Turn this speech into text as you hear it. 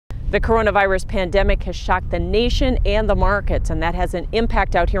The coronavirus pandemic has shocked the nation and the markets, and that has an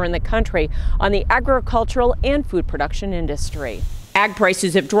impact out here in the country on the agricultural and food production industry. Ag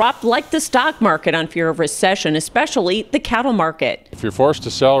prices have dropped like the stock market on fear of recession, especially the cattle market. If you're forced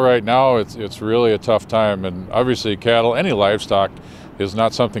to sell right now, it's really a tough time, and obviously cattle, any livestock, is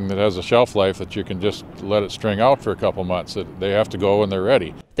not something that has a shelf life that you can just let it string out for a couple months. They have to go when they're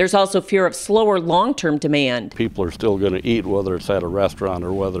ready. There's also fear of slower long-term demand. People are still going to eat, whether it's at a restaurant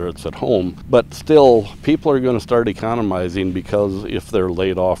or whether it's at home, but still people are going to start economizing because if they're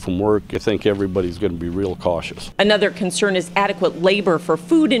laid off from work, I think everybody's going to be real cautious. Another concern is adequate labor for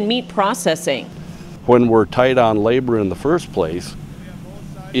food and meat processing. When we're tight on labor in the first place,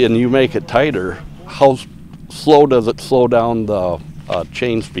 and you make it tighter, how slow does it slow down the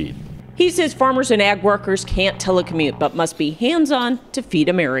chain speed? He says farmers and ag workers can't telecommute, but must be hands-on to feed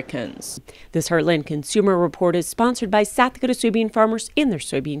Americans. This Heartland Consumer Report is sponsored by South Dakota soybean farmers in their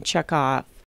soybean checkoff.